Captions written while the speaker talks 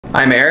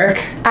I'm Eric.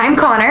 I'm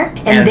Connor.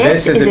 And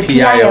this is a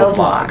PIO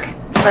vlog.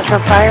 Metro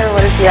Fire,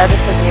 what is the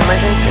address of the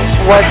emergency?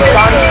 What's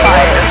on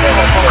fire?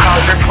 Multiple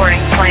calls reporting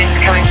flames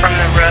coming from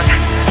the roof.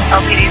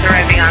 LPD's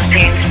arriving on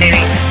scene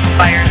stating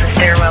fire in the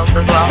stairwells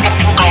as well.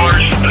 Multiple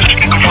callers,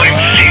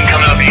 complaints seen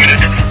coming out of the unit.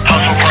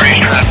 Household party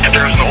trapped.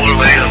 There's an older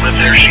lady that lived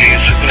there.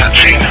 She's not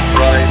seen.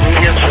 Right,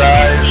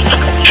 medium-sized,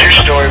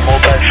 two-story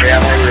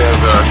multi-family. We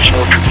have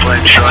smoke and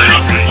flame showing.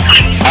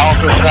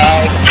 Alpha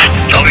side.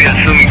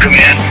 WSM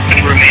command.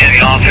 Remain in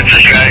the offensive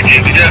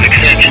strategy. We do have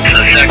extension to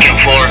the second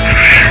floor.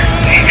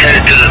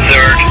 Headed to the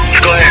third.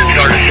 Let's go ahead and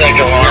start a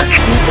second alarm.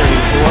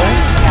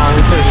 234, Tower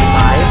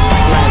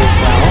 35, Ladder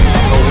 12,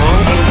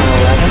 Aurora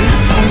 811,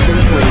 Engine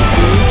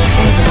 42,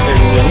 Engine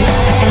 38,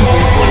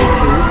 Engine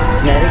 42,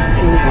 Medic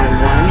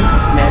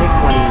 211, Medic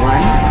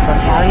 21,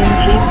 Battalion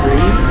Chief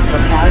 3,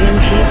 Battalion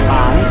Chief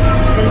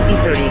 5, Safety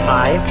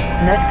 35,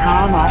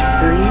 Netcom Op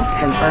 3,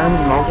 confirmed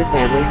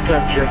multifamily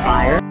structure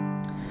fire.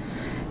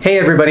 Hey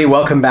everybody,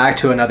 welcome back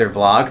to another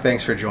vlog.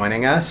 Thanks for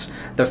joining us.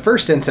 The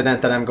first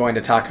incident that I'm going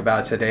to talk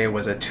about today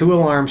was a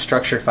 2-alarm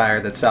structure fire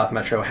that South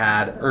Metro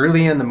had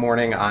early in the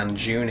morning on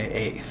June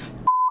 8th.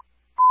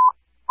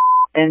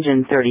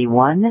 Engine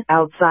 31,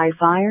 outside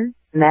fire,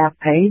 map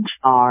page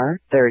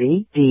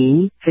R30,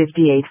 D,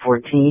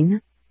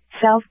 5814,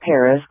 South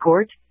Paris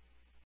Court.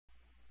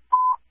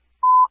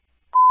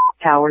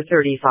 Tower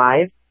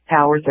 35,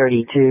 Tower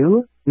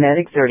 32,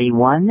 Medic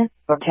 31,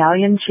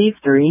 Battalion Chief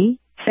 3,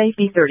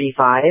 Safety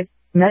 35,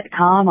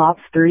 Netcom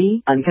Ops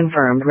 3,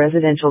 unconfirmed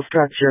residential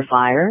structure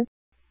fire.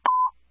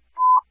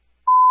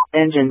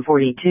 Engine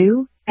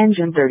 42,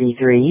 Engine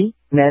 33,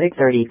 Medic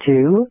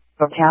 32,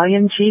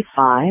 Battalion Chief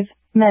 5,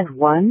 Med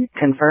 1,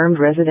 confirmed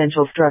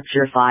residential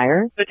structure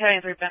fire.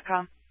 Battalion 3,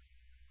 Netcom.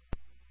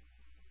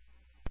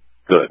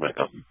 Good,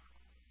 Netcom.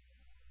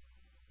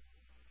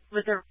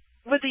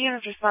 With the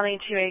units responding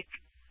to a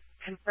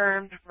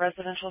confirmed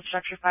residential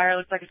structure fire,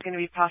 looks like it's going to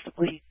be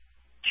possibly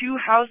 2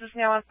 houses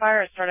now on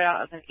fire. It started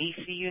out as an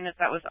AC unit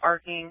that was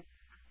arcing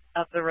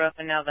up the roof,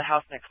 and now the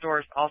house next door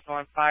is also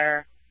on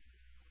fire.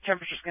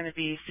 Temperature is going to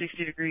be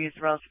 60 degrees,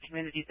 relative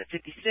humidity is at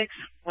 56.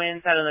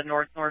 Winds out of the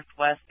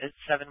north-northwest is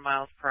 7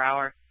 miles per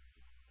hour.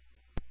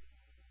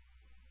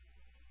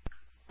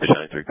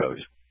 Battalion 3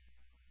 codes.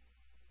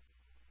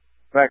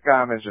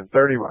 Netcom Engine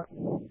 31.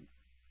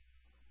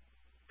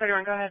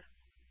 31, go ahead.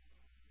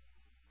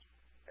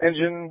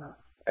 Engine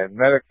and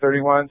Medic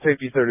 31,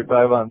 Safety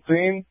 35 on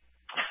scene.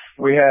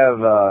 We have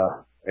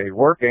a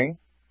working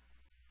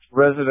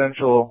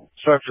residential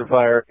structure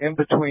fire in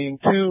between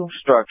 2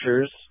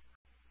 structures.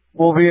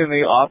 We'll be in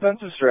the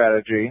offensive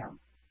strategy,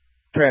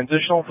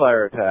 transitional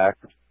fire attack,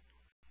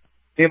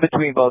 in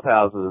between both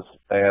houses,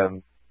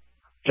 and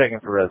checking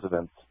for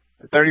residents.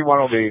 31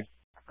 will be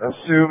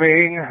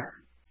assuming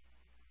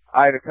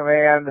Ida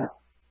command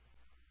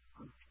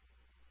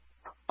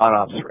on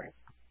Ops 3.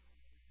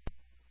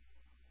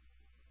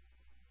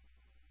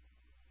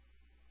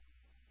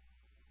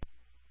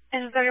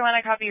 Engine 31,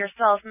 I copy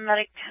yourself.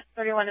 Medic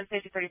 31 and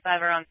Safety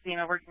 35 are on scene.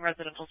 A working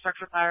residential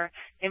structure fire.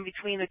 In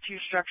between the 2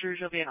 structures,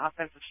 you'll be an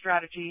offensive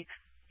strategy.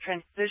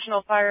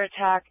 Transitional fire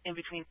attack in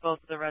between both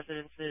of the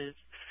residences.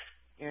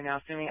 You're now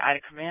assuming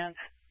Ida command.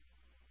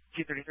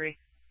 233.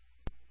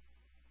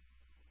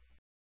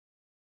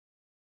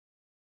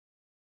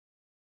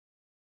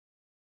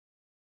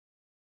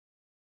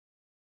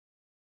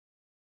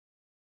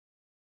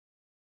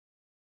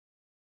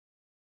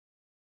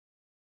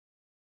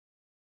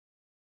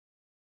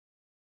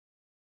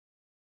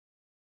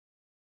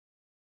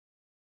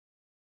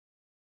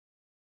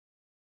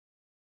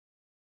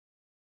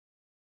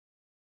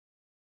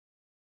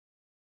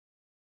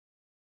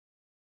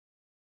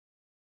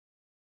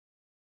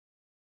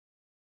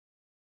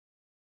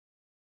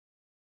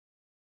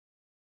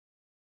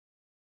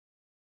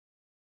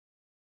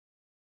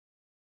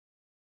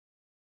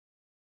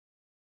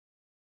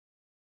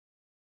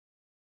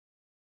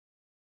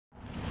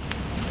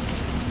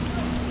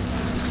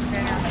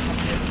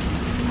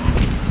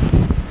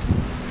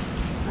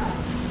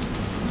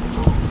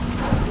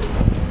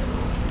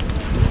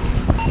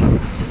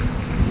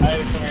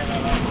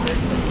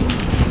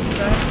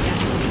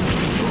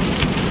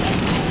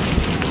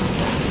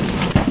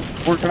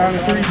 Working on the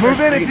 3. Move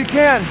in if you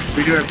can.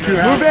 We do have 2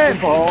 Move in.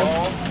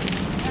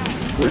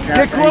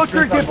 Get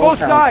closer, get both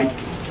sides.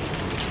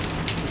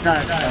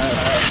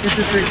 It's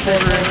a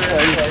 3/4 inch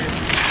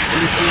in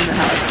between the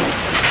house.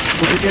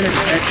 We'll begin an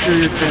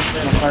exterior fence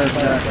on the fire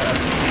attack.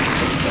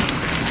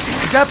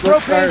 Is that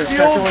propane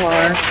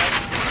fuel?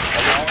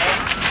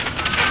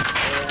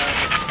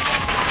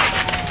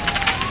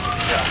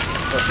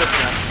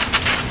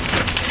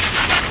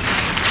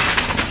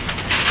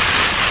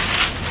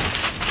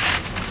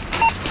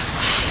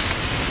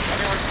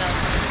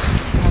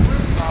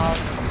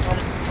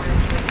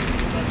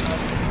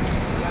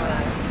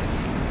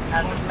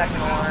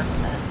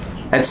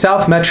 At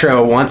South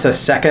Metro, once a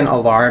second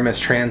alarm is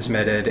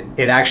transmitted,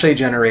 it actually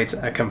generates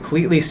a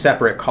completely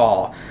separate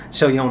call.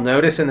 So you'll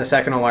notice in the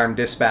second alarm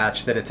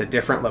dispatch that it's a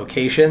different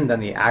location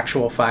than the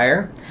actual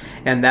fire.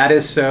 And that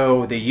is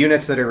so the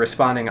units that are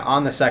responding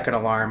on the second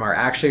alarm are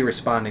actually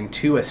responding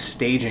to a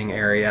staging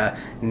area,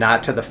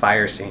 not to the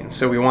fire scene.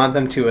 So we want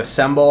them to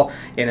assemble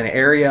in an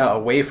area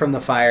away from the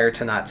fire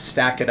to not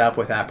stack it up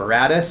with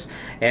apparatus,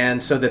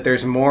 and so that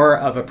there's more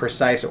of a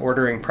precise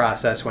ordering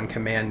process when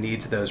command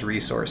needs those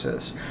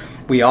resources.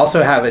 We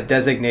also have a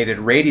designated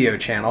radio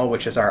channel,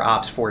 which is our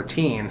Ops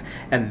 14,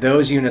 and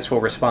those units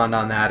will respond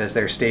on that as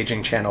their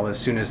staging channel as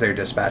soon as they're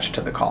dispatched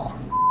to the call.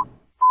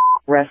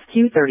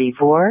 Rescue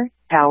 34,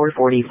 Tower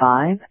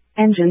 45,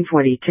 Engine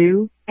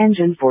 22,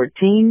 Engine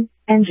 14,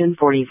 Engine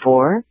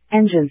 44,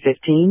 Engine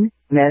 15,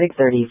 Medic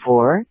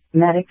 34,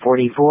 Medic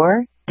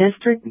 44,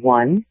 District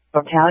 1,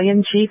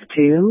 Battalion Chief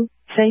 2,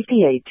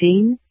 Safety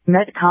 18,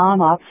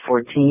 Metcom Ops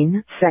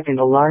 14, Second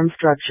Alarm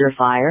Structure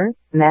Fire,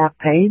 map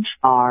page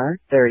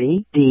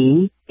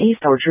R30D,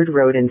 East Orchard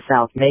Road and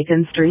South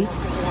Macon Street.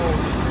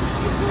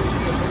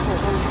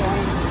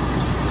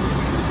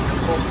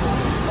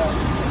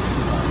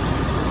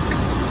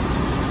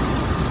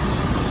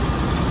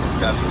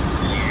 You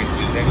can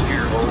do next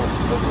year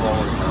overall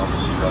economic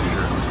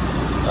structure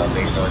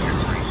based on your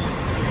three.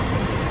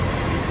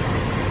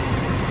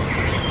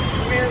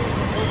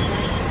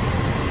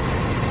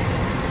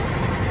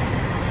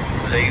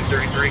 Is that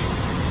 33?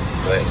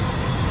 Go ahead.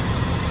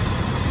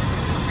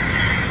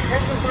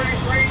 Engine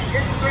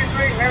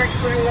 33, Medic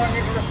 31,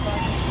 need to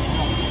respond.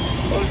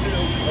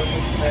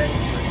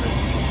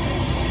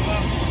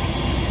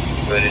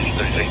 Go ahead, Engine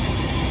 33.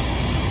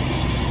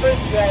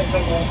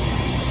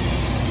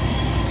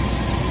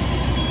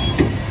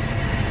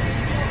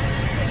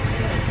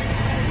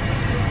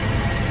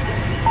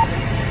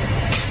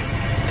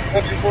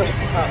 What's your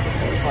question?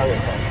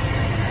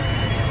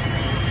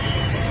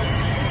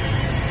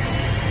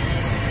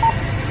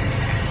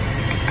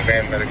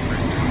 Command Medic 3.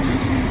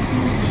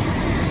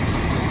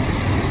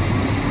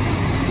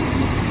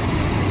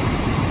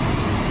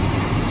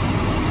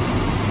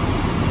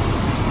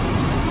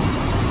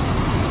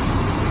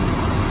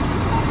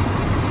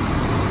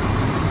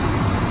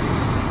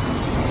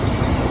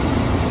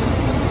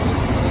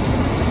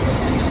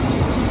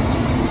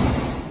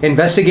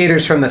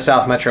 Investigators from the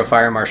South Metro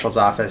Fire Marshal's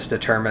Office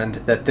determined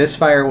that this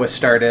fire was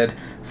started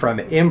from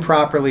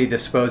improperly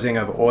disposing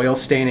of oil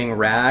staining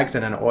rags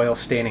and an oil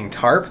staining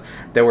tarp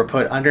that were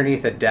put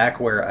underneath a deck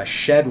where a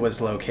shed was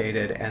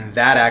located, and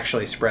that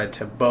actually spread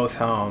to both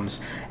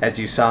homes, as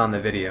you saw in the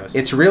videos.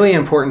 It's really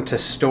important to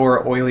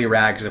store oily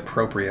rags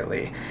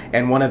appropriately,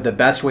 and one of the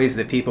best ways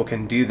that people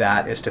can do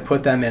that is to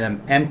put them in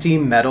an empty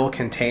metal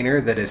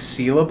container that is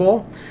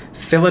sealable,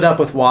 fill it up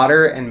with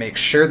water, and make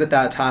sure that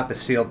that top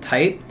is sealed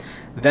tight.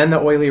 Then the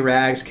oily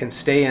rags can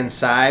stay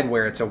inside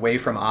where it's away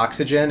from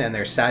oxygen and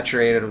they're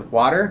saturated with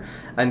water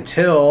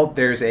until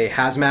there's a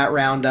hazmat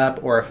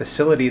roundup or a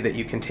facility that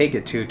you can take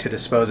it to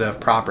dispose of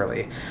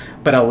properly.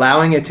 But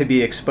allowing it to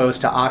be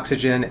exposed to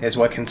oxygen is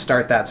what can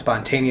start that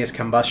spontaneous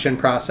combustion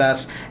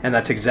process, and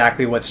that's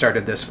exactly what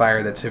started this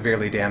fire that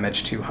severely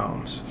damaged 2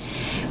 homes.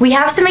 We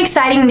have some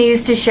exciting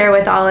news to share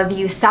with all of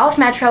you. South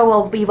Metro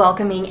will be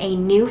welcoming a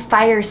new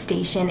fire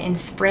station in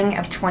spring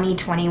of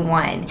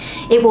 2021.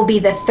 It will be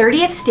the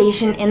 30th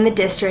station in the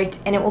district,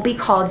 and it will be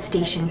called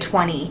Station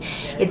 20.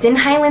 It's in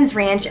Highlands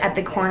Ranch at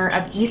the corner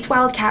of East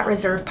Wildcat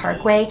Reserve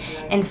Parkway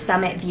and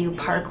Summit View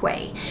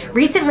Parkway.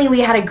 Recently,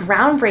 we had a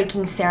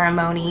groundbreaking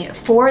ceremony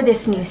for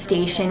this new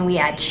station. We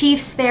had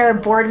chiefs there,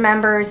 board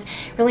members,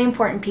 really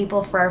important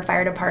people for our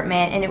fire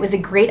department, and it was a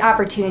great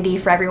opportunity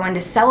for everyone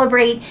to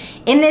celebrate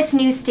in this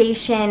new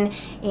station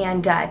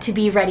and to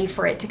be ready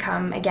for it to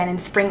come again in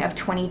spring of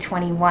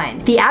 2021.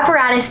 The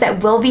apparatus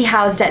that will be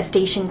housed at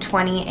Station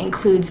 20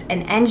 includes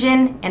an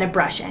engine and a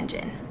brush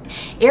engine.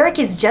 Eric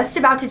is just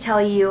about to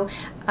tell you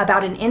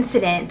about an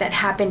incident that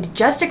happened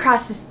just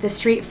across the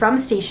street from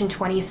Station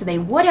 20, so they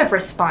would have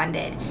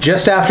responded.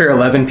 Just after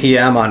 11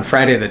 p.m. on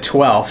Friday the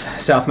 12th,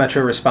 South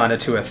Metro responded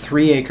to a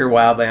 3-acre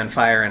wildland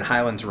fire in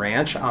Highlands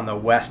Ranch on the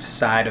west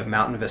side of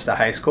Mountain Vista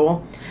High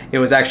School. It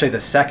was actually the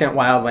second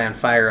wildland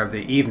fire of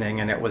the evening,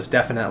 and it was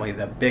definitely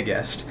the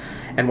biggest.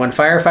 And when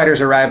firefighters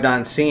arrived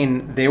on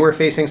scene, they were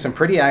facing some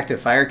pretty active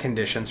fire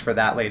conditions for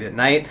that late at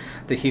night.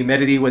 The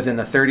humidity was in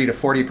the 30 to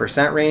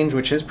 40% range,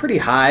 which is pretty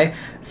high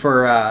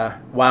for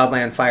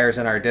wildland fires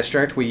in our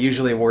district. We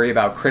usually worry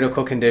about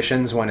critical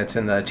conditions when it's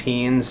in the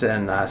teens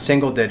and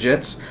single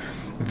digits.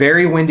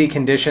 Very windy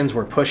conditions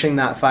were pushing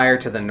that fire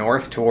to the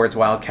north towards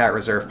Wildcat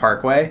Reserve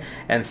Parkway,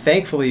 and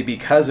thankfully,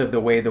 because of the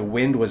way the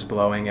wind was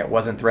blowing, it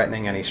wasn't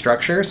threatening any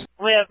structures.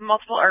 We have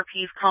multiple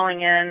RPs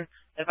calling in,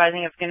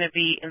 advising it's going to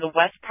be in the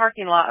west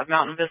parking lot of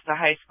Mountain Vista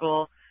High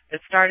School. It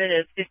started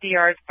as 50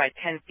 yards by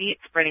 10 feet,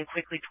 spreading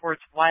quickly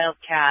towards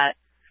Wildcat.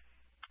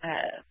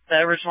 The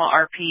original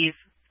RPs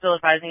still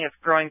advising it's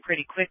growing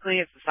pretty quickly.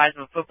 It's the size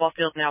of a football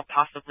field now,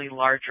 possibly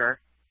larger.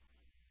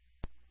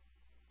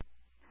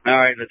 All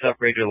right, let's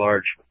upgrade to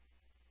large.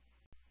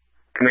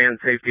 Command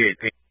safety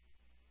 18.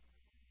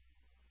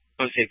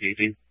 Oh, safety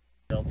 18.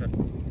 Delta.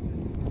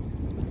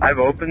 I've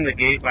opened the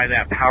gate by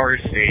that power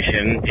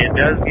station. It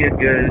does give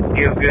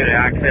good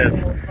access,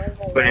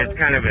 but it's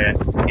kind of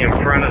in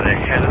front of the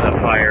head of the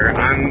fire.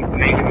 I'm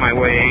making my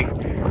way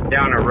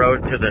down a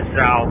road to the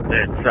south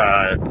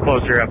that's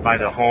closer up by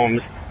the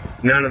homes.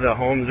 None of the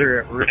homes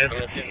are at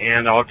risk,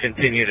 and I'll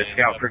continue to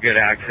scout for good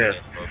access.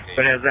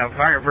 But as that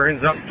fire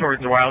burns up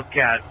towards the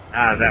Wildcat,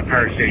 that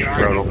power station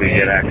road will be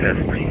good access.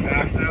 Pretty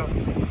fast now.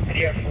 And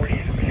you have 40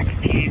 to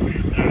 16.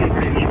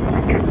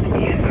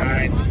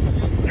 Inside.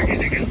 They're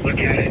going to look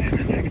at it and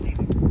then 16.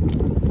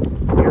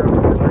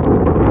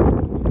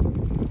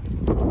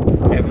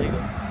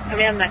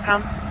 Command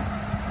Netcom.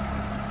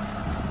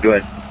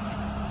 Good.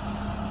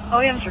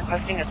 OEM's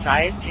requesting a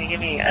size. Can you give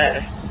me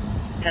a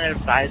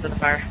tentative size of the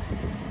fire?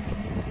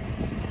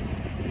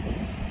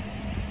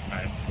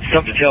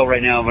 Tough to tell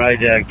right now, but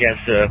I'd guess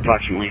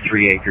approximately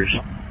 3 acres.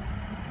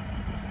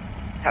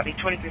 Copy,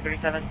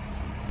 2337.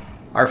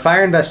 Our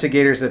fire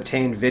investigators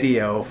obtained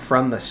video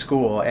from the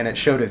school, and it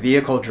showed a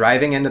vehicle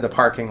driving into the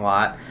parking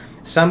lot.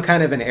 Some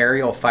kind of an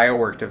aerial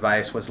firework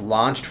device was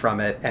launched from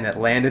it, and it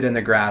landed in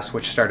the grass,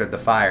 which started the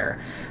fire.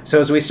 So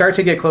as we start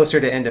to get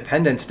closer to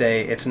Independence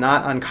Day, it's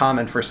not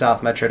uncommon for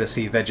South Metro to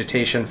see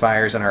vegetation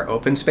fires in our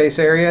open space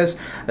areas,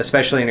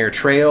 especially near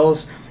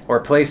trails or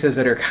places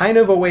that are kind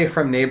of away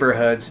from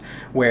neighborhoods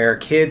where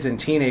kids and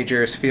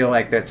teenagers feel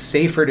like it's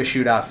safer to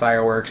shoot off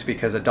fireworks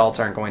because adults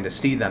aren't going to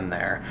see them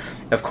there.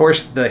 Of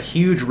course, the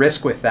huge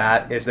risk with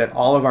that is that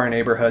all of our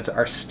neighborhoods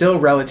are still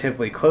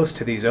relatively close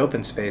to these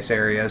open space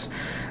areas,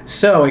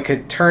 so it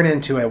could turn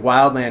into a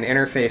wildland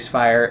interface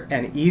fire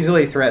and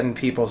easily threaten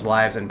people's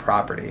lives and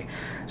property.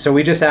 So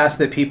we just ask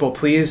that people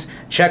please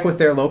check with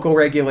their local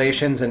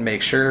regulations and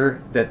make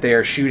sure that they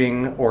are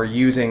shooting or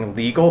using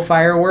legal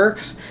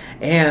fireworks,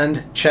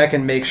 and check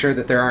and make sure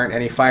that there aren't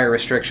any fire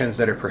restrictions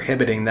that are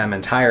prohibiting them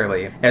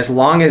entirely. As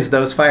long as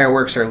those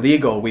fireworks are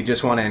legal, we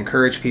just want to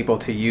encourage people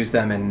to use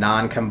them in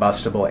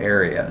non-combustible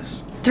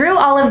areas. Through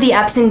all of the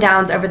ups and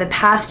downs over the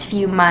past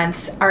few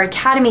months, our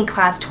Academy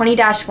class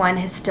 20-1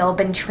 has still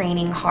been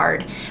training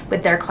hard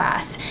with their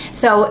class.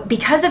 So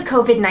because of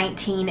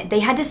COVID-19, they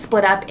had to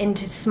split up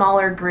into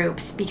smaller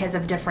groups because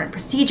of different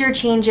procedure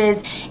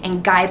changes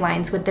and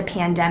guidelines with the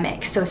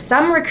pandemic. So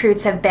some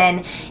recruits have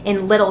been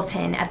in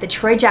Littleton at the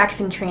Troy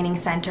Jackson Training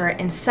Center,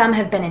 and some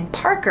have been in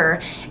Parker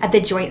at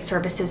the Joint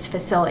Services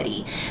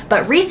Facility.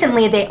 But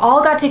recently, they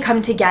all got to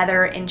come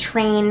together and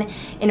train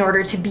in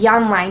order to be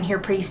online here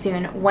pretty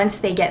soon once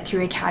they get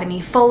through Academy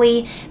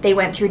fully. They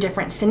went through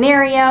different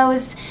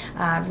scenarios,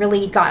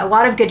 really got a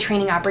lot of good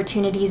training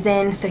opportunities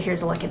in, so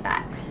here's a look at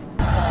that.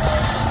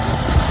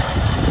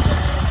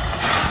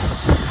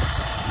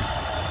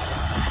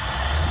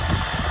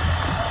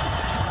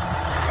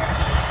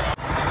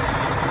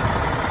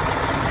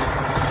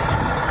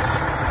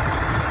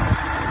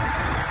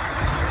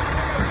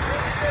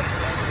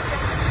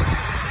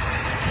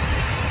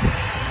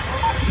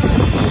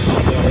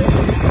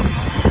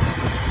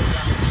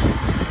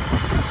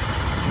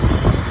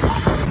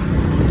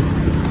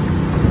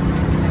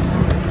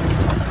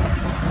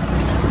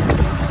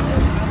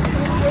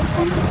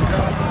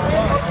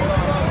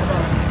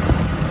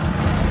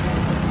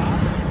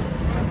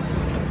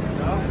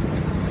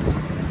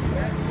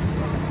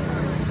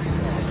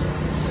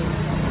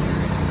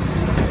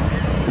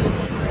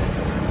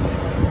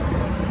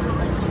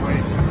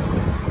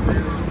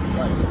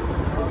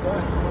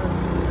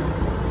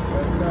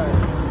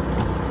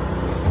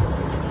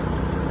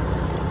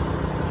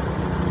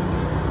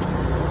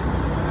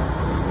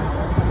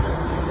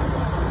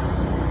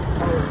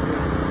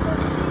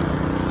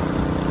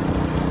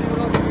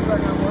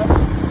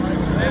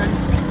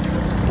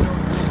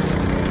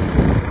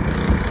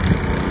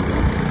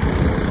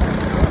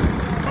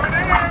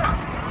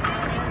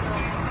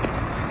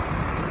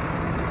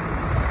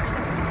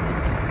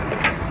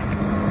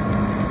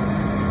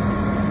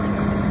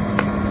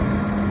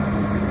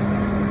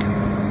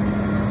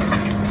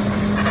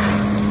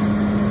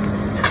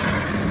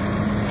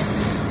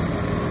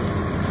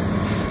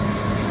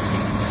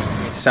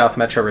 South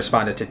Metro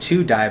responded to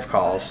 2 dive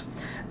calls.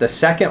 The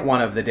second one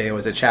of the day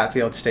was at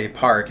Chatfield State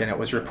Park, and it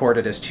was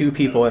reported as 2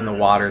 people in the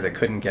water that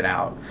couldn't get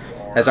out.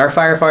 As our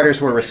firefighters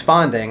were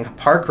responding,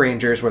 park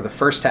rangers were the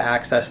first to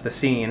access the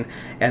scene,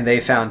 and they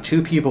found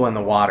 2 people in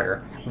the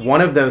water. One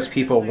of those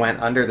people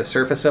went under the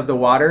surface of the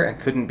water and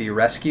couldn't be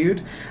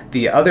rescued.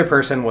 The other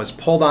person was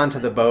pulled onto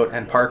the boat,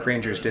 and park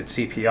rangers did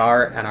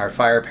CPR, and our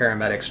fire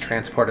paramedics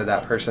transported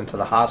that person to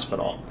the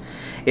hospital.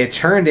 It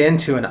turned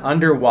into an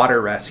underwater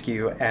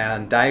rescue,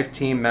 and dive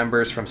team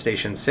members from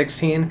Station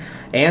 16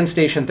 and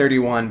Station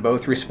 31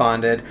 both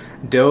responded,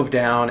 dove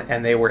down,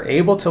 and they were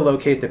able to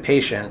locate the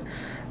patient.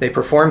 They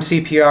performed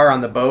CPR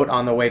on the boat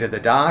on the way to the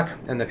dock,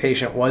 and the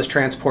patient was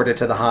transported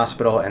to the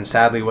hospital and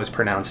sadly was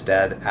pronounced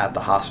dead at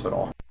the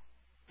hospital.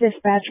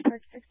 Dispatch,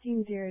 Park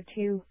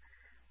 1602.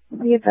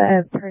 We have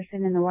a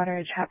person in the water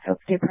at Chatfield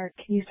State Park.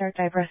 Can you start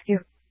dive rescue?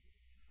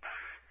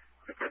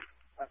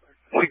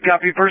 We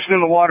copy. Person in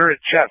the water at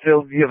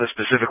Chatfield. You have a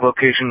specific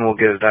location. We'll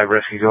get a dive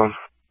rescue going.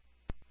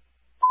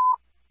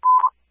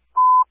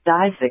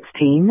 Die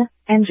 16,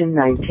 Engine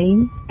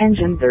 19,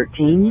 Engine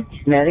 13,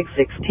 Medic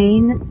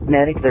 16,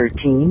 Medic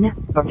 13,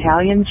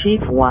 Battalion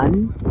Chief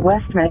 1,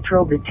 West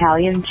Metro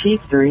Battalion Chief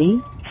 3,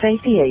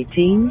 Safety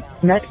 18,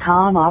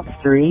 Metcom Ops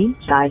 3,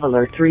 Dive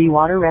Alert 3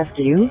 Water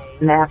Rescue,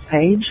 nav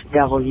page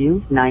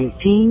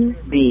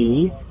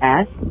W19B,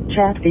 at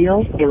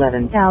Chatfield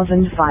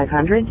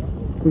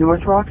 11,500,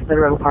 North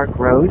Roxborough Park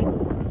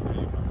Road.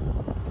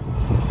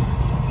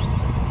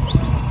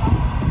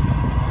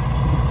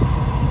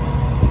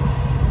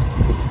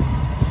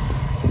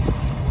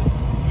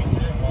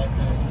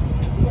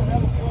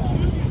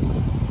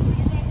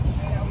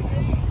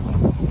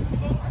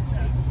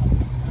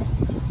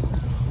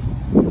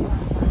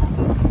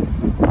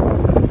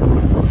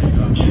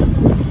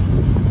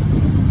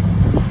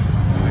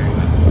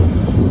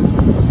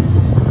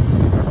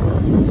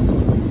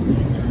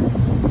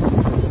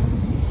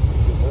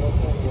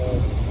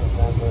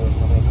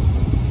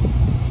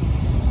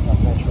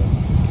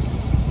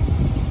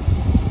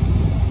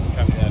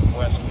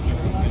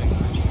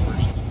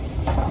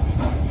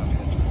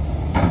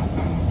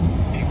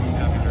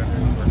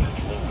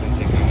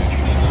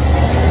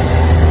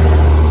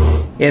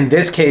 In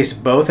this case,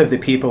 both of the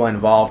people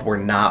involved were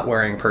not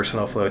wearing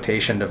personal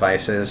flotation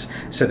devices,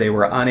 so they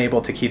were unable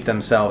to keep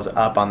themselves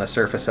up on the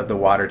surface of the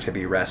water to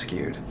be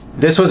rescued.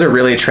 This was a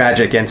really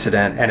tragic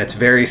incident, and it's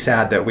very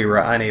sad that we were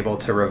unable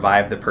to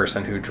revive the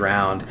person who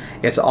drowned.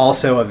 It's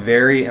also a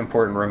very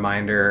important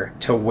reminder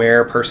to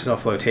wear personal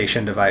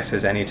flotation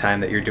devices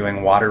anytime that you're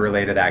doing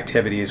water-related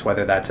activities,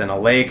 whether that's in a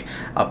lake,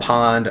 a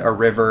pond, a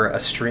river,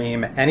 a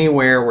stream,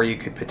 anywhere where you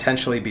could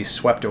potentially be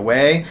swept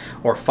away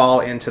or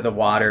fall into the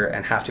water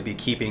and have to be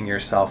keeping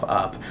yourself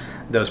up.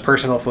 Those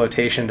personal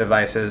flotation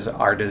devices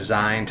are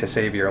designed to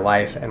save your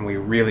life, and we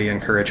really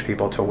encourage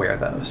people to wear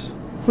those.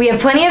 We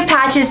have plenty of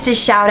patches to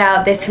shout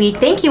out this week.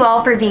 Thank you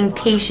all for being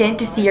patient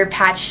to see your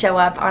patch show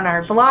up on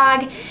our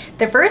vlog.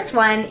 The first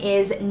one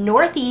is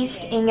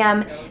Northeast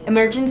Ingham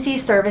Emergency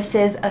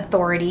Services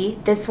Authority.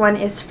 This one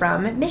is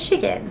from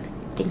Michigan.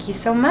 Thank you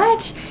so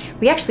much.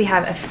 We actually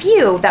have a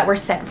few that were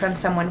sent from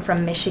someone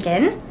from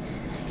Michigan.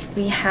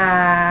 We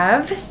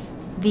have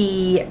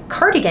the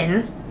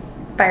Cardigan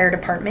Fire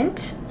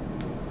Department,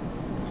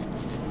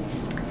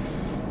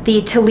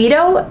 the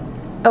Toledo,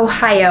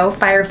 Ohio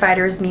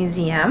Firefighters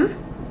Museum.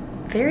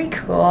 Very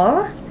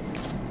cool.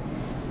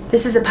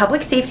 This is a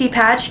public safety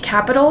patch,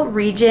 Capital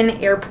Region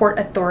Airport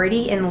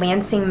Authority in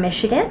Lansing,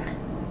 Michigan.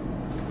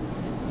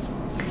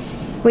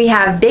 We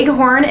have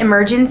Bighorn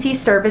Emergency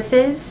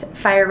Services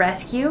Fire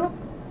Rescue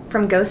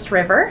from Ghost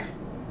River.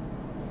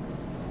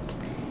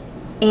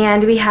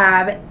 And we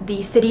have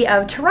the City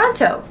of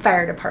Toronto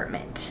Fire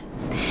Department.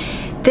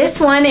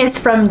 This one is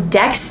from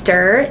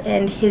Dexter,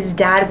 and his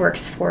dad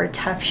works for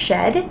Tough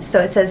Shed. So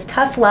it says,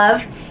 "Tough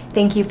love,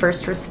 thank you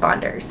first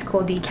responders."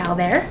 Cool decal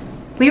there.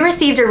 We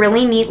received a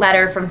really neat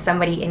letter from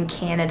somebody in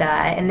Canada,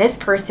 and this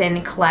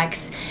person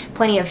collects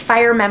plenty of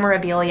fire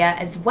memorabilia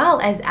as well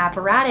as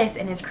apparatus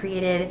and has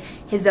created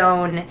his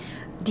own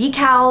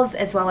decals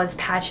as well as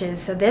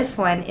patches. So this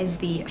one is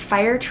the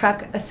Fire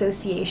Truck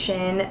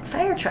Association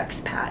Fire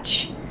Trucks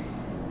patch,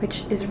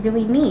 which is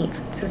really neat.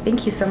 So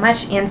thank you so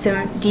much, and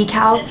some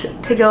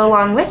decals to go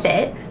along with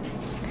it.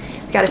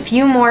 We've got a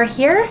few more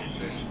here.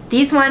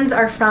 These ones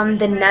are from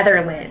the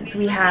Netherlands.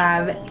 We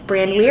have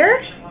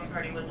Brandweer,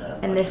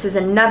 and this is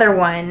another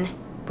one,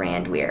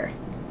 Brandweer.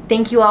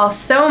 Thank you all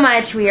so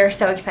much. We are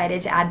so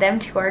excited to add them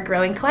to our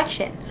growing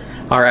collection.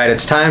 All right,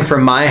 it's time for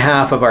my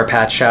half of our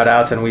patch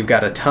shout-outs, and we've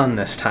got a ton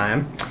this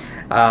time.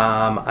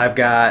 I've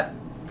got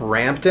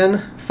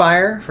Brampton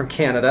Fire from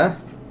Canada,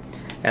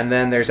 and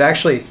then there's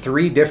actually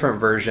 3 different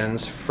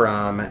versions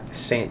from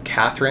St.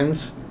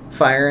 Catharines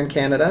Fire in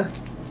Canada,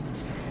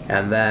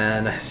 and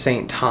then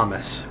St.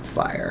 Thomas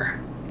Fire.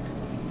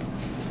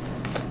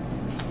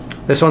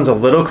 This one's a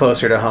little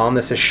closer to home.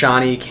 This is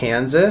Shawnee,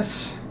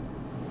 Kansas.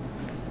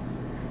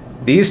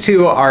 These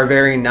two are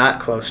very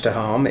not close to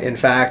home. In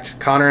fact,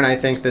 Connor and I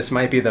think this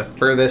might be the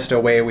furthest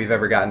away we've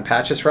ever gotten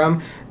patches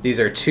from. These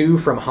are 2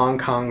 from Hong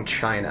Kong,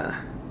 China.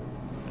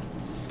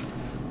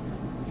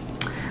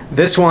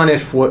 This one,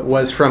 if it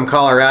was from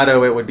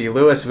Colorado, it would be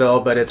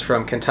Louisville, but it's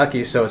from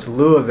Kentucky, so it's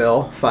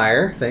Louisville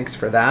Fire. Thanks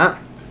for that.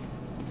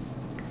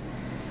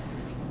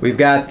 We've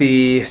got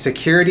the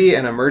Security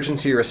and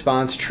Emergency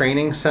Response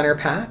Training Center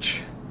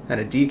patch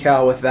and a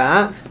decal with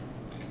that.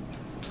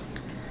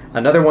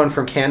 Another one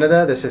from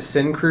Canada. This is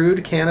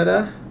Syncrude,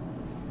 Canada.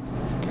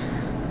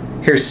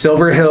 Here's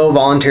Silver Hill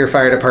Volunteer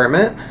Fire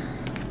Department.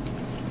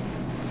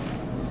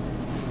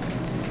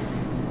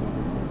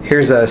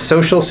 Here's a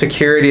Social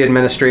Security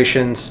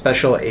Administration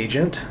Special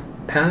Agent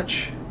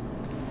patch.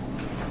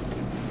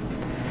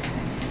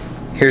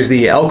 Here's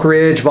the Elk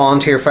Ridge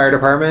Volunteer Fire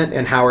Department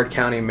in Howard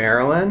County,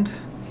 Maryland.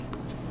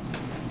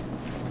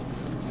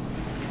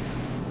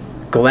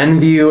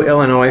 Glenview,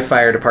 Illinois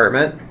Fire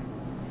Department.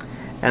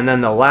 And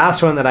then the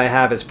last one that I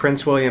have is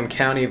Prince William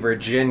County,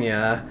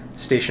 Virginia,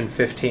 Station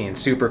 15.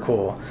 Super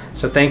cool.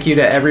 So thank you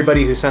to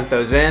everybody who sent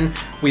those in.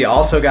 We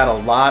also got a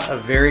lot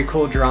of very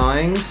cool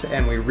drawings,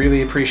 and we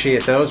really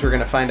appreciate those. We're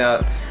going to find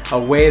out a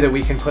way that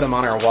we can put them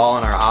on our wall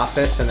in our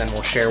office, and then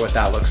we'll share what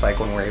that looks like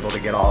when we're able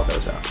to get all of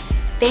those up.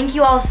 Thank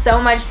you all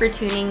so much for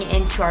tuning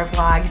into our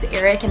vlogs.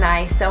 Eric and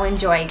I so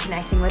enjoy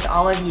connecting with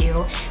all of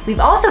you. We've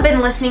also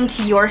been listening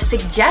to your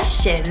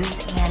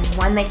suggestions, and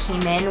one that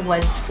came in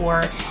was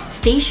for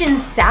Station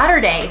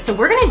Saturday. So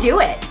we're gonna do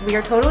it. We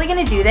are totally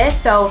gonna do this.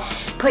 So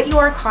put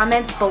your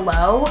comments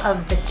below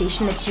of the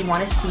station that you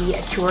wanna see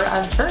a tour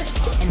of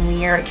first. And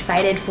we are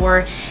excited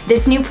for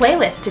this new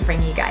playlist to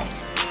bring you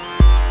guys.